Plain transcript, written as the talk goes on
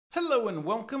Hello and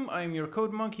welcome, I'm your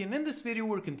Code Monkey, and in this video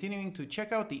we're continuing to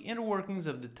check out the inner workings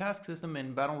of the task system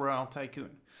in Battle Royale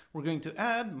Tycoon. We're going to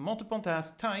add multiple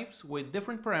task types with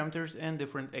different parameters and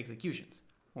different executions.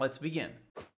 Let's begin.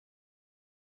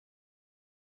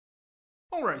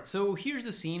 Alright, so here's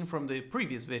the scene from the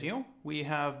previous video. We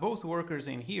have both workers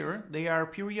in here. They are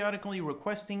periodically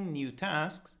requesting new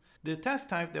tasks. The task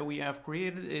type that we have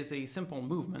created is a simple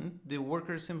movement. The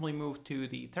workers simply move to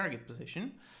the target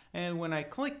position, and when I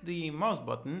click the mouse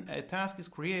button, a task is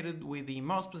created with the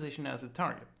mouse position as the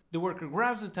target. The worker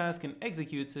grabs the task and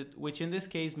executes it, which in this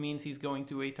case means he's going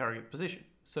to a target position.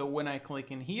 So when I click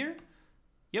in here,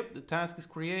 yep, the task is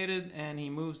created and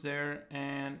he moves there,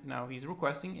 and now he's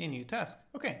requesting a new task.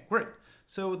 Okay, great.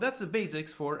 So that's the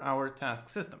basics for our task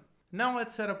system. Now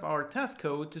let's set up our task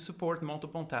code to support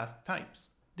multiple task types.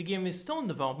 The game is still in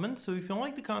development, so if you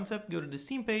like the concept, go to the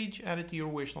Steam page, add it to your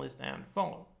wishlist and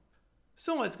follow.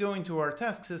 So let's go into our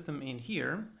task system in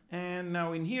here, and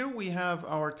now in here we have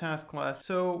our task class.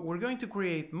 So we're going to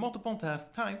create multiple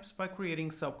task types by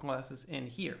creating subclasses in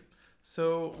here.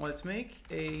 So let's make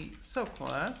a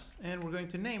subclass and we're going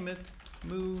to name it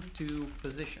Move to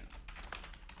Position.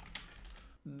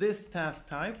 This task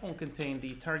type will contain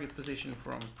the target position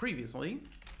from previously,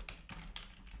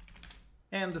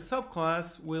 and the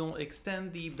subclass will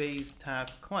extend the base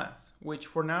task class, which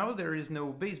for now there is no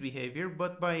base behavior,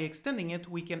 but by extending it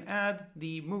we can add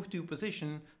the move to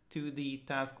position to the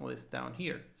task list down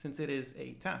here, since it is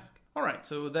a task. Alright,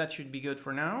 so that should be good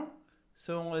for now.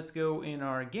 So let's go in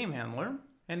our game handler,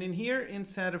 and in here,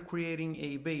 instead of creating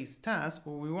a base task,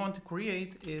 what we want to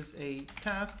create is a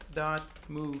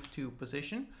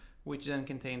task.moveToPosition, which then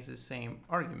contains the same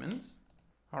arguments.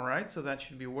 Alright, so that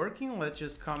should be working. Let's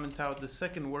just comment out the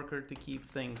second worker to keep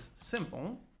things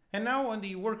simple. And now on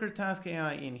the worker task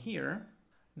AI in here,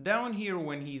 down here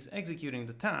when he's executing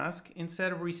the task,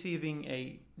 instead of receiving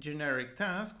a generic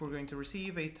task, we're going to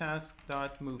receive a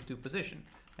task.moveToPosition.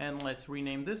 And let's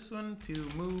rename this one to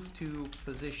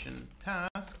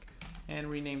moveToPositionTask and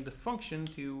rename the function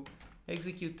to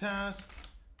executeTask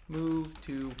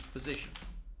moveToPosition.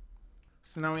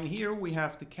 So now in here we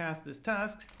have to cast this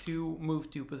task to move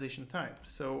to position type.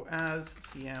 So as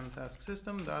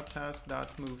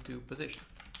cm_task_system.task.moveToPosition.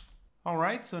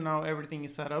 Alright, so now everything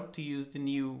is set up to use the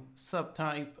new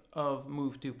subtype of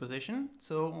move to position.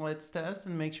 So let's test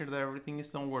and make sure that everything is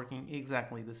still working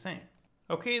exactly the same.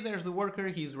 Okay, there's the worker,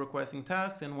 he's requesting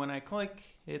tasks, and when I click,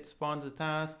 it spawns a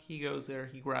task, he goes there,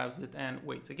 he grabs it and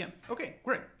waits again. Okay,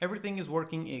 great, everything is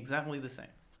working exactly the same.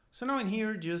 So now in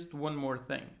here, just one more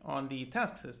thing. On the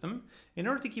task system, in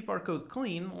order to keep our code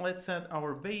clean, let's set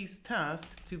our base task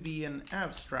to be an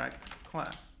abstract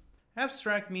class.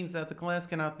 Abstract means that the class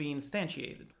cannot be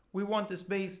instantiated. We want this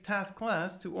base task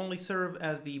class to only serve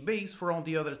as the base for all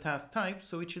the other task types,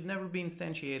 so it should never be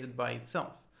instantiated by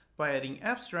itself. By adding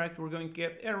abstract, we're going to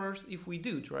get errors if we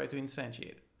do try to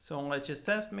instantiate it. So let's just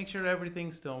test, make sure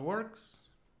everything still works.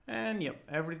 And yep,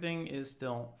 everything is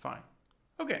still fine.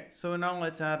 Okay, so now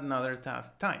let's add another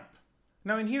task type.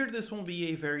 Now in here, this will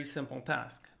be a very simple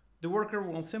task. The worker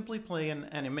will simply play an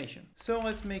animation. So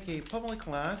let's make a public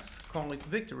class, call it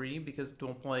victory, because it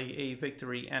will play a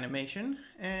victory animation,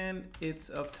 and it's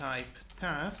of type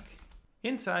task.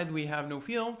 Inside we have no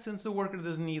field, since the worker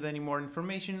doesn't need any more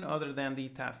information other than the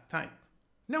task type.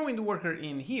 Now in the worker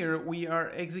in here, we are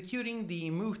executing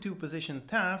the move to position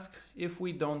task if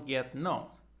we don't get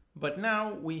null. But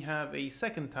now we have a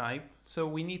second type, so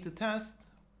we need to test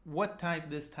what type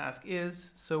this task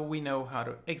is so we know how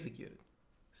to execute it.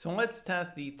 So let's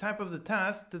test the type of the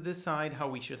task to decide how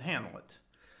we should handle it.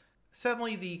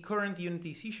 Sadly, the current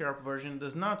Unity C# version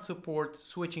does not support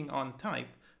switching on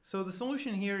type, so the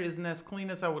solution here isn't as clean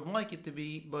as I would like it to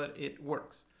be, but it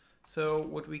works. So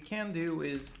what we can do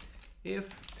is if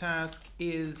task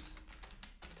is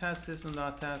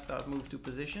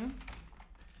taskSystem.task.moveToPosition.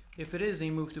 If it is a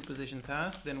move to position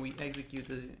task, then we execute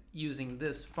it using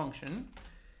this function.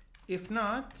 If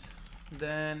not,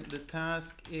 then the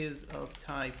task is of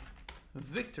type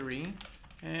victory,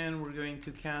 and we're going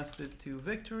to cast it to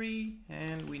victory,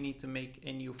 and we need to make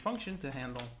a new function to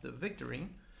handle the victory.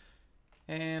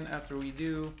 And after we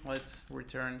do, let's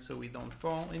return so we don't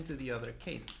fall into the other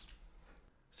cases.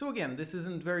 So again, this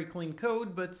isn't very clean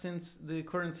code, but since the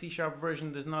current C#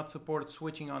 version does not support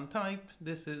switching on type,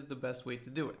 this is the best way to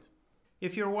do it.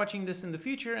 If you're watching this in the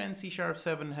future and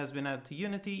C#7 has been added to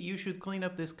Unity, you should clean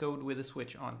up this code with a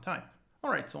switch on type.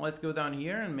 Alright, so let's go down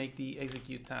here and make the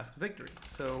execute task victory.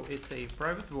 So it's a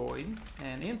private void,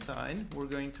 and inside we're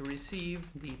going to receive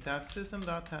the task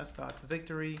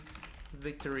system.task.victory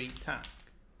victory task.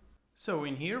 So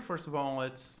in here, first of all,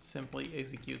 let's simply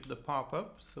execute the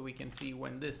pop-up so we can see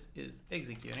when this is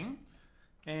executing.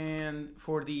 And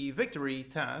for the victory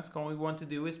task, all we want to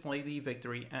do is play the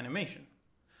victory animation.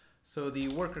 So the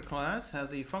worker class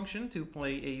has a function to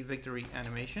play a victory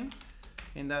animation.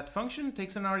 And that function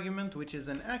takes an argument, which is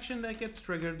an action that gets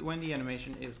triggered when the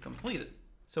animation is completed.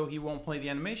 So he won't play the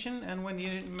animation, and when the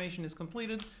animation is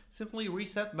completed, simply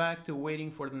reset back to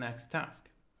waiting for the next task.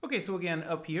 Okay, so again,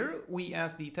 up here, we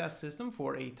ask the task system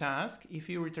for a task. If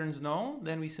he returns null,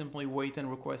 then we simply wait and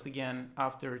request again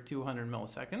after 200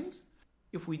 milliseconds.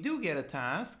 If we do get a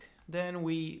task, then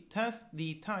we test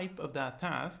the type of that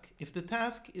task. If the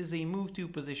task is a move to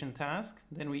position task,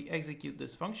 then we execute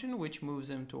this function, which moves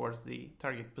him towards the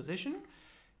target position.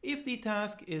 If the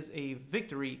task is a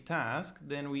victory task,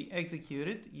 then we execute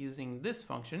it using this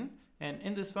function. And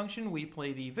in this function, we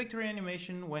play the victory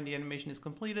animation. When the animation is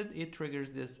completed, it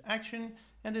triggers this action,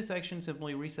 and this action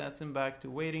simply resets him back to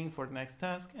waiting for the next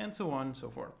task, and so on and so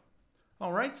forth.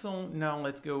 All right, so now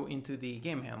let's go into the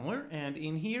game handler, and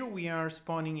in here we are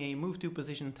spawning a move to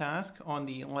position task on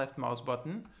the left mouse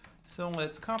button. So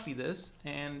let's copy this,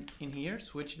 and in here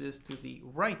switch this to the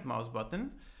right mouse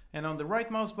button. And on the right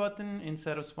mouse button,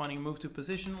 instead of spawning move to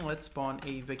position, let's spawn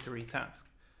a victory task.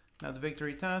 Now the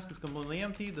victory task is completely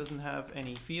empty, doesn't have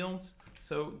any fields,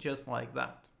 so just like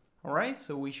that. Alright,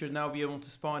 so we should now be able to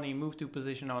spawn a move to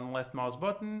position on left mouse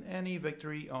button and a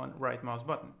victory on right mouse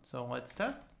button. So let's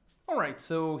test. Alright,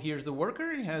 so here's the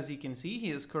worker. As you can see, he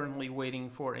is currently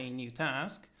waiting for a new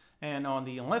task. And on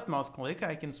the left mouse click,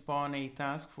 I can spawn a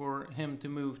task for him to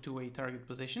move to a target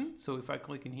position. So if I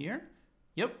click in here,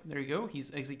 yep, there you go,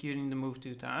 he's executing the move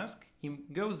to task. He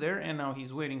goes there and now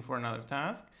he's waiting for another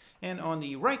task. And on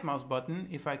the right mouse button,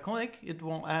 if I click, it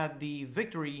will add the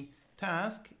victory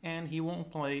task and he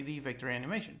won't play the victory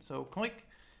animation. So click,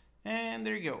 and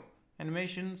there you go.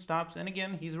 Animation stops, and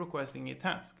again, he's requesting a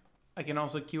task. I can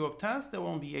also queue up tasks that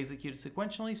won't be executed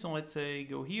sequentially. So let's say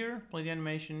go here, play the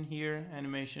animation, here,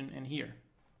 animation, and here.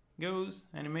 Goes,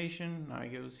 animation, now he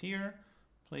goes here,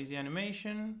 plays the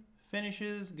animation,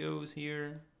 finishes, goes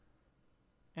here,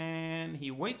 and he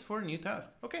waits for a new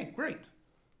task. Okay, great.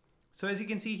 So as you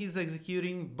can see, he's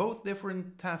executing both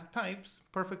different task types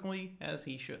perfectly as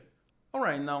he should.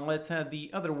 Alright, now let's add the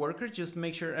other worker, just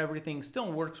make sure everything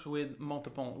still works with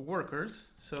multiple workers.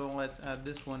 So let's add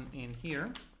this one in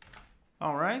here.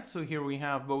 Alright, so here we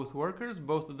have both workers,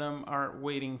 both of them are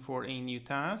waiting for a new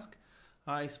task.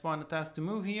 I spawn a task to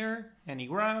move here, and he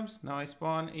grabs. Now I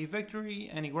spawn a victory,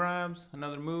 and he grabs,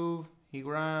 another move, he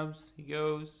grabs, he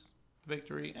goes,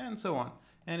 victory, and so on.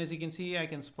 And as you can see, I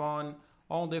can spawn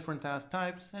all different task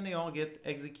types, and they all get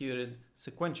executed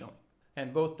sequentially.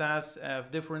 And both tasks have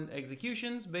different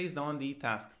executions based on the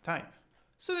task type.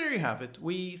 So there you have it.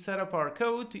 We set up our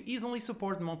code to easily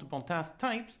support multiple task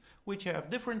types, which have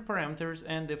different parameters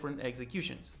and different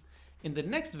executions. In the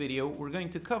next video, we're going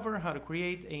to cover how to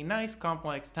create a nice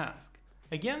complex task.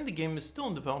 Again, the game is still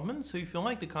in development, so if you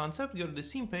like the concept, go to the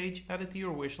Steam page, add it to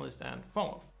your wishlist, and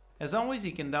follow. As always,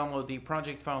 you can download the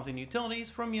project files and utilities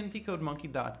from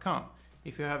unitycodemonkey.com.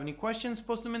 If you have any questions,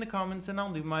 post them in the comments and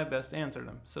I'll do my best to answer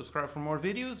them. Subscribe for more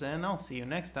videos and I'll see you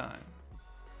next time.